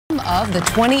of the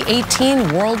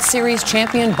 2018 World Series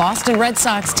champion Boston Red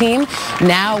Sox team,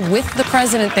 now with the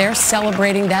president there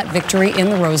celebrating that victory in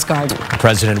the Rose Garden. The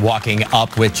president walking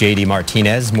up with J.D.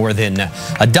 Martinez. More than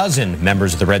a dozen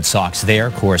members of the Red Sox there.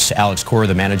 Of course, Alex Cora,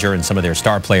 the manager, and some of their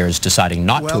star players deciding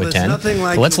not to attend. Nothing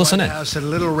like Let's listen in. House. A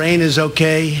little rain is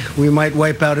okay. We might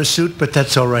wipe out a suit, but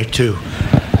that's all right too.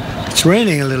 It's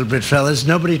raining a little bit, fellas.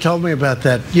 Nobody told me about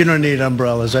that. You don't need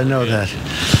umbrellas. I know that.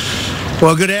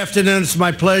 Well, good afternoon. It's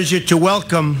my pleasure to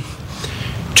welcome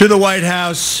to the White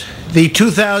House the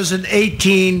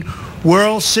 2018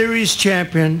 World Series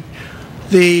champion,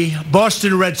 the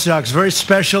Boston Red Sox. Very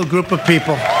special group of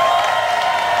people.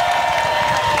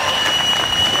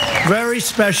 Very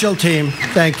special team.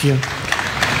 Thank you.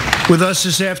 With us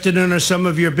this afternoon are some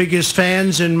of your biggest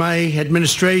fans in my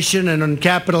administration and on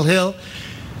Capitol Hill,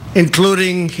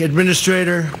 including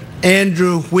Administrator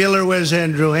Andrew Wheeler. Where's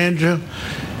Andrew? Andrew.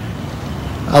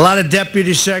 A lot of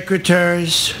deputy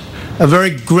secretaries, a very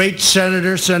great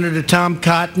senator, Senator Tom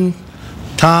Cotton.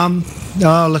 Tom,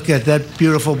 oh, look at that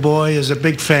beautiful boy, is a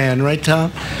big fan, right,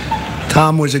 Tom?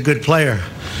 Tom was a good player.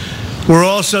 We're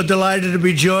also delighted to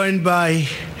be joined by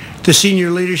the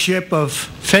senior leadership of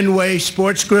Fenway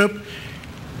Sports Group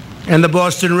and the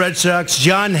Boston Red Sox.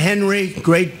 John Henry,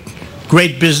 great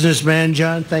businessman,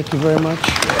 John. Thank you very much.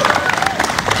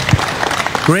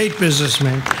 Great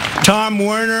businessman. Tom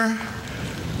Werner,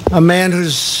 a man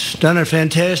who's done a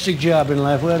fantastic job in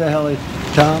life. Where the hell is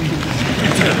Tom?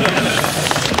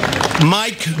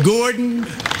 Mike Gordon,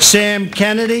 Sam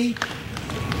Kennedy,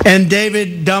 and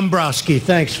David Dombrowski.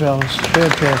 Thanks, fellas.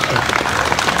 Fantastic.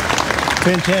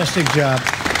 Fantastic job.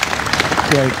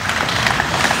 Great.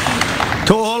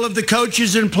 To all of the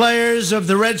coaches and players of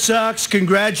the Red Sox,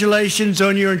 congratulations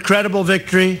on your incredible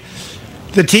victory.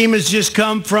 The team has just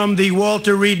come from the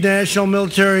Walter Reed National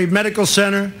Military Medical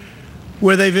Center,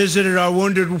 where they visited our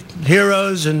wounded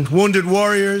heroes and wounded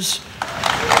warriors.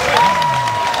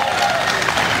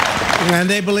 And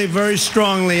they believe very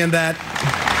strongly in that.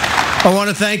 I want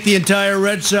to thank the entire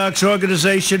Red Sox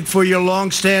organization for your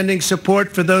long-standing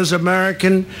support for those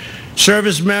American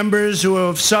service members who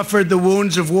have suffered the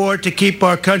wounds of war to keep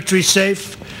our country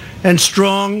safe and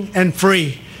strong and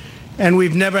free. And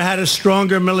we've never had a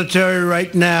stronger military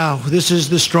right now. This is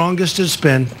the strongest it's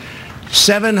been.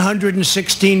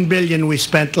 $716 billion we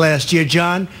spent last year.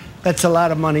 John, that's a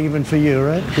lot of money even for you,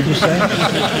 right? Did you say?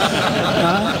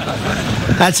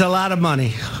 That's a lot of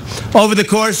money. Over the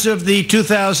course of the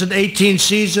 2018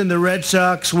 season, the Red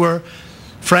Sox were,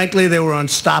 frankly, they were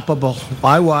unstoppable.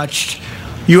 I watched.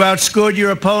 You outscored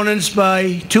your opponents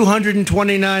by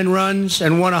 229 runs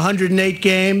and won 108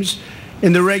 games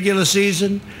in the regular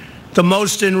season, the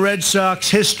most in Red Sox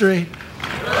history.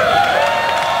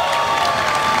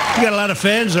 You got a lot of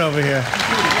fans over here.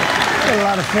 You got a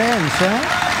lot of fans,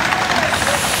 huh?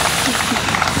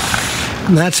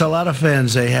 That's a lot of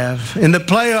fans they have. In the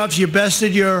playoffs, you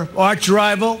bested your arch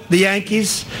rival, the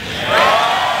Yankees.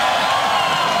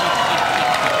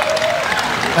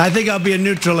 I think I'll be a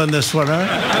neutral in this one,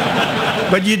 huh?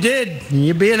 But you did.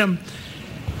 You beat them.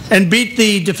 And beat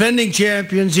the defending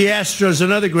champions, the Astros,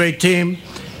 another great team,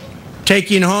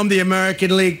 taking home the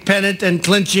American League pennant and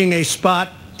clinching a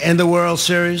spot in the World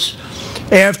Series.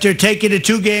 After taking a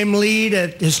 2-game lead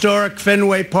at historic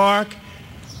Fenway Park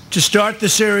to start the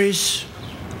series,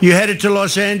 you headed to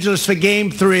Los Angeles for Game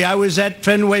 3. I was at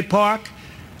Fenway Park.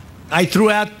 I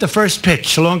threw out the first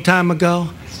pitch a long time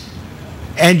ago,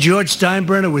 and George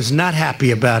Steinbrenner was not happy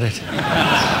about it.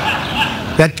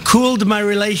 That cooled my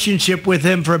relationship with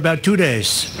him for about 2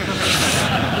 days.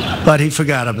 But he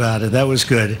forgot about it. That was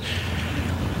good.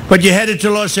 But you headed to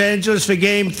Los Angeles for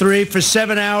Game 3. For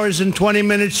 7 hours and 20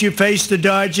 minutes, you faced the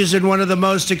Dodgers in one of the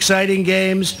most exciting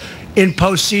games in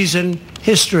postseason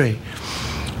history.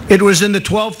 It was in the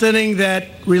 12th inning that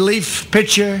relief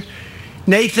pitcher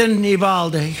Nathan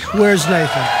Eovaldi. Where's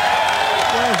Nathan?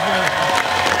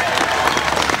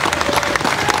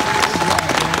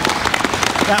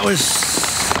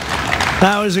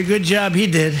 That was a good job he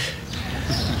did.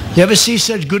 You ever see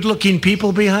such good-looking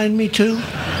people behind me, too?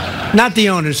 Not the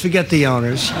owners. Forget the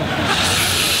owners.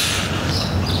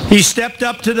 He stepped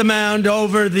up to the mound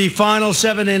over the final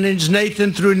 7 innings.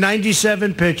 Nathan threw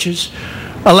 97 pitches,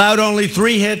 allowed only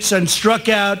 3 hits, and struck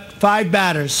out 5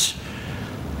 batters.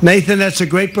 Nathan, that's a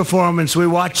great performance. We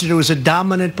watched it. It was a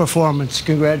dominant performance.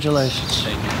 Congratulations.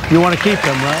 You want to keep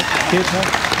him, right? Keep him.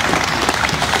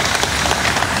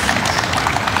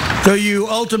 So you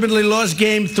ultimately lost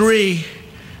Game 3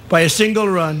 by a single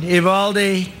run.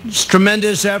 Eovaldi's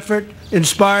tremendous effort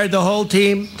inspired the whole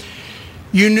team.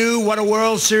 You knew what a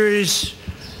World Series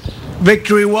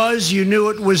victory was. You knew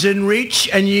it was in reach,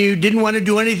 and you didn't want to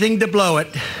do anything to blow it,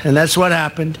 and that's what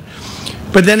happened.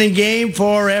 But then in Game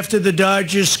 4, after the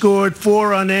Dodgers scored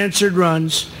 4 unanswered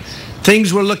runs,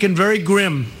 things were looking very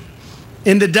grim.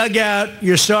 In the dugout,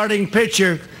 your starting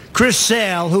pitcher, Chris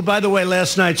Sale, who, by the way,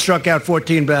 last night struck out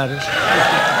 14 batters.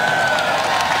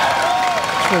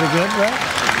 Pretty good, right?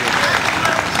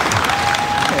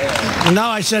 And now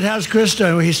I said, how's Chris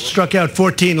doing? He struck out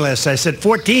 14 last night. I said,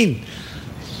 14?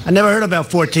 I never heard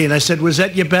about 14. I said, was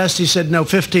that your best? He said, no,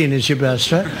 15 is your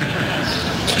best, right?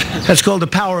 That's called a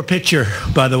power pitcher,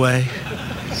 by the way.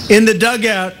 In the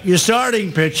dugout, your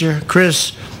starting pitcher,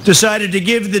 Chris, decided to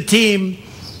give the team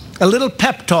a little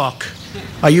pep talk.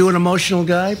 Are you an emotional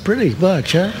guy? Pretty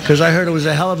much, huh? Because I heard it was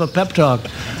a hell of a pep talk.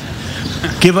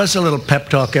 Give us a little pep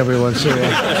talk every once in a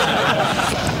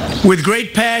while. With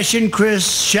great passion,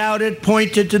 Chris shouted,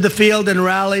 pointed to the field, and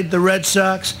rallied the Red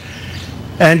Sox.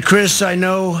 And Chris, I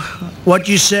know what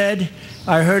you said.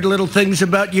 I heard little things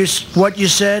about you, what you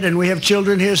said, and we have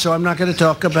children here, so I'm not going to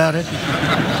talk about it.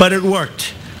 But it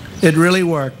worked. It really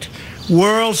worked.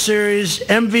 World Series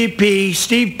MVP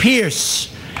Steve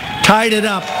Pearce tied it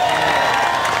up.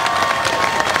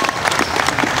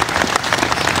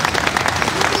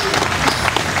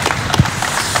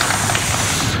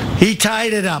 He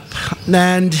tied it up,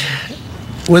 and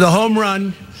with a home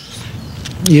run.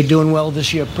 You're doing well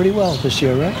this year, pretty well this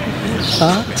year, right?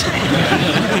 Huh?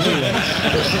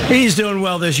 He's doing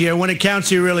well this year. When it counts,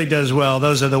 he really does well.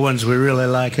 Those are the ones we really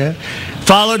like, huh?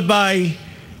 Followed by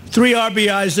 3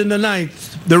 RBIs in the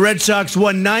 9th. The Red Sox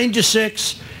won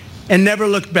 9-6 and never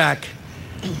looked back.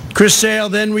 Chris Sale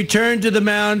then returned to the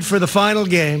mound for the final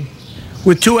game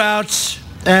with 2 outs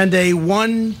and a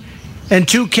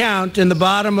 1-2 count in the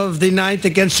bottom of the 9th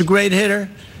against a great hitter.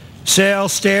 Sale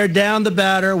stared down the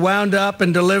batter, wound up,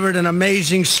 and delivered an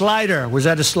amazing slider. Was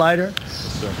that a slider?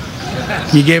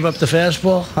 Yes, you gave up the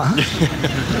fastball? Huh?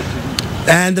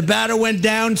 And the batter went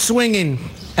down swinging,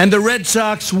 and the Red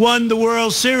Sox won the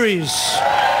World Series.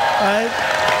 Right?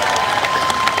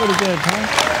 Pretty good,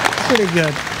 huh? Pretty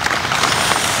good.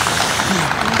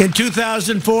 In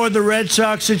 2004, the Red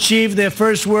Sox achieved their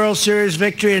first World Series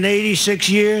victory in 86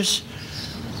 years.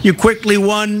 You quickly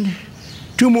won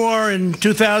 2 more in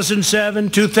 2007,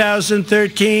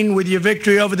 2013. With your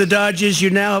victory over the Dodgers, you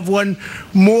now have won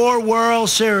more World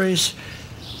Series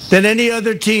than any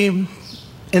other team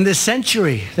in this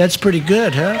century. That's pretty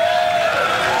good, huh?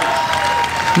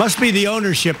 Must be the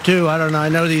ownership, too. I don't know. I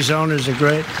know these owners are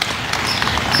great.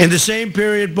 In the same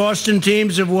period, Boston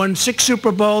teams have won 6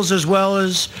 Super Bowls as well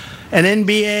as an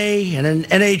NBA and an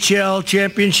NHL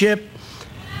championship.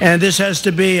 And this has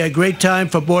to be a great time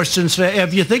for Boston's fans.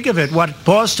 If you think of it, what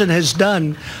Boston has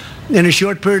done in a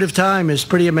short period of time is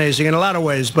pretty amazing in a lot of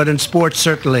ways, but in sports,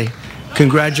 certainly.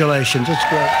 Congratulations. That's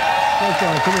great.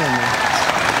 Come on, man.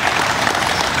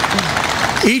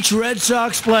 Each Red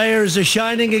Sox player is a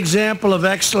shining example of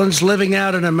excellence, living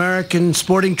out an American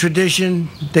sporting tradition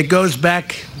that goes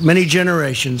back many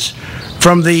generations.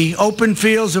 From the open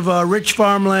fields of our rich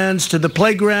farmlands to the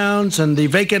playgrounds and the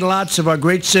vacant lots of our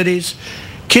great cities,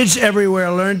 kids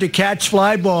everywhere learn to catch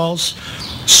fly balls,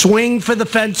 swing for the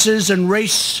fences, and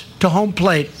race to home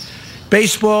plate.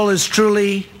 Baseball is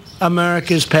truly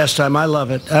America's pastime. I love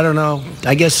it. I don't know.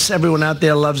 I guess everyone out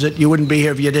there loves it. You wouldn't be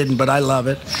here if you didn't, but I love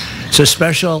it. It's a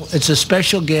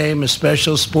special game, a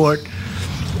special sport.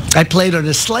 I played on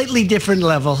a slightly different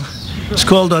level. It's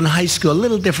called on high school, a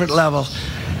little different level.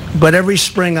 But every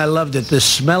spring I loved it. The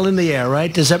smell in the air,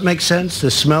 right? Does that make sense?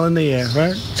 The smell in the air,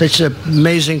 right? Such an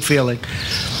amazing feeling.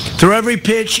 Through every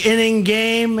pitch, inning,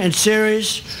 game, and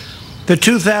series, the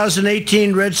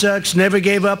 2018 Red Sox never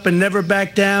gave up and never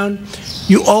backed down.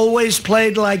 You always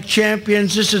played like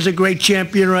champions. This is a great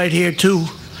champion right here, too.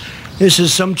 This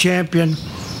is some champion.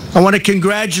 I want to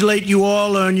congratulate you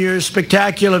all on your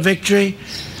spectacular victory.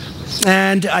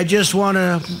 And I just want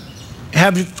to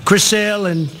have Chris Sale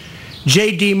and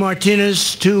J.D.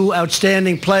 Martinez, 2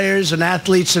 outstanding players and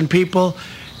athletes and people,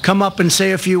 come up and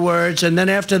say a few words. And then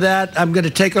after that, I'm going to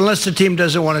take, unless the team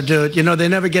doesn't want to do it, you know, they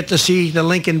never get to see the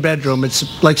Lincoln bedroom.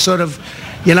 It's like sort of,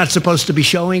 you're not supposed to be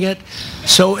showing it.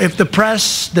 So if the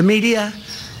press, the media,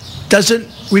 doesn't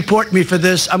report me for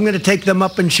this, I'm going to take them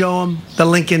up and show them the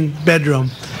Lincoln bedroom.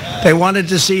 They wanted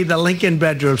to see the Lincoln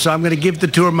bedroom, so I'm going to give the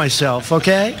tour myself,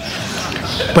 okay?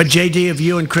 But J.D., if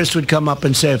you and Chris would come up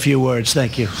and say a few words.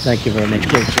 Thank you. Thank you very much.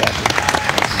 Great job.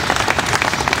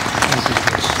 Thank you,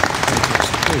 Chris.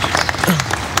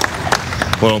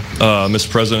 Well, Mr.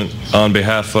 President, on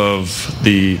behalf of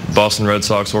the Boston Red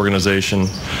Sox organization,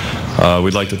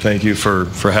 we'd like to thank you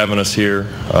for having us here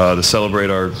to celebrate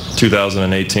our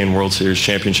 2018 World Series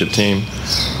championship team.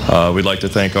 We'd like to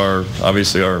thank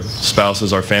obviously our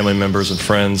spouses, our family members and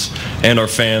friends, and our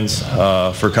fans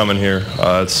for coming here.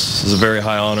 It's a very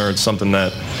high honor. It's something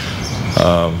that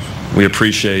we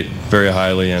appreciate very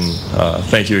highly, and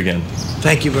thank you again.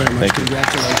 Thank you very much. Thank you.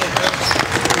 Congratulations.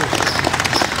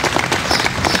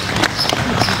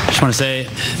 I want to say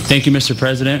thank you, Mr.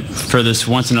 President, for this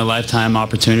once-in-a-lifetime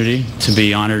opportunity to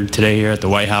be honored today here at the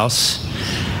White House.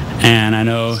 And I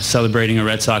know celebrating a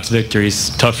Red Sox victory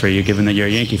is tough for you, given that you're a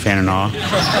Yankee fan and all.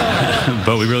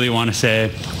 But we really want to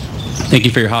say thank you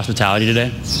for your hospitality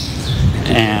today.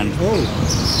 And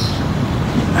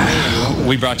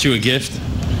we brought you a gift.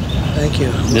 Thank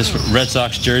you. This Red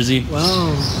Sox jersey.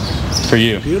 Wow. For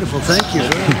you. Beautiful. Thank you.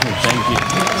 Thank you.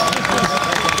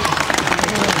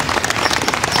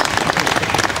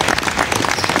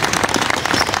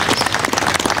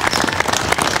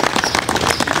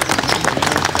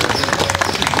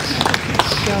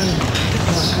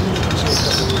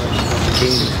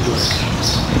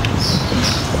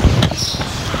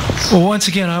 Well, once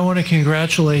again, I want to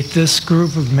congratulate this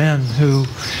group of men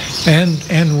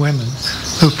and women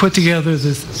who put together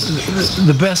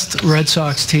the best Red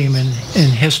Sox team in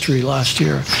history last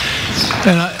year.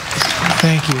 And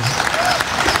thank you.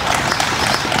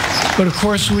 But of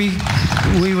course, we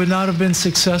would not have been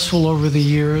successful over the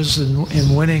years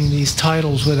in winning these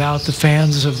titles without the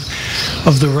fans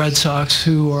of the Red Sox,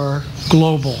 who are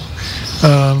global.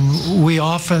 We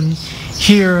often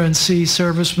hear and see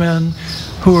servicemen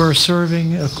who are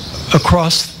serving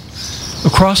across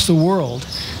the world,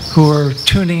 who are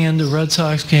tuning into Red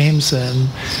Sox games, and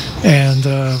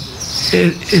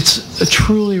it's a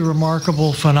truly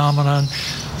remarkable phenomenon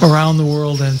around the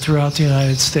world and throughout the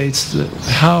United States,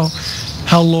 how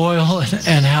loyal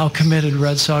and how committed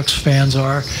Red Sox fans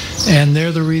are, and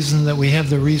they're the reason that we have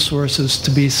the resources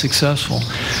to be successful.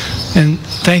 And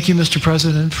thank you, Mr.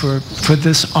 President, for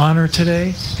this honor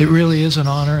today. It really is an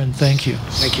honor, and thank you.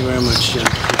 Thank you very much, Jim.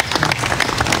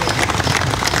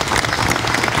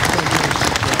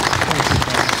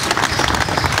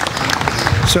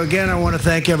 So again, I want to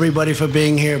thank everybody for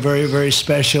being here. Very, very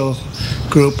special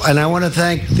group. And I want to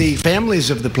thank the families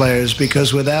of the players,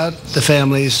 because without the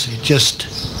families, it just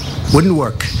wouldn't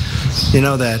work. You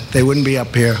know that. They wouldn't be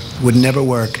up here. Would never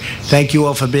work. Thank you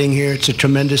all for being here. It's a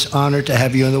tremendous honor to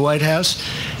have you in the White House.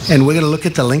 And we're going to look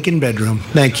at the Lincoln bedroom.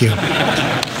 Thank you.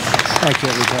 Thank you,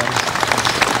 everybody.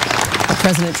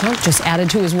 President Trump just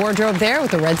added to his wardrobe there with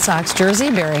the Red Sox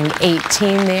jersey bearing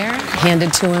 18 there,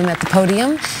 handed to him at the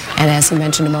podium. And as he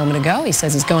mentioned a moment ago, he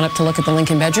says he's going up to look at the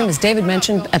Lincoln bedroom. As David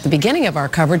mentioned at the beginning of our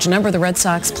coverage, a number of the Red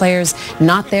Sox players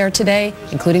not there today,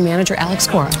 including manager Alex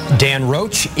Cora. Dan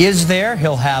Roach is there.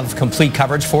 He'll have complete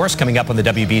coverage for us coming up on the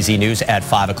WBZ News at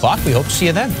 5 o'clock. We hope to see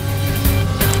you then.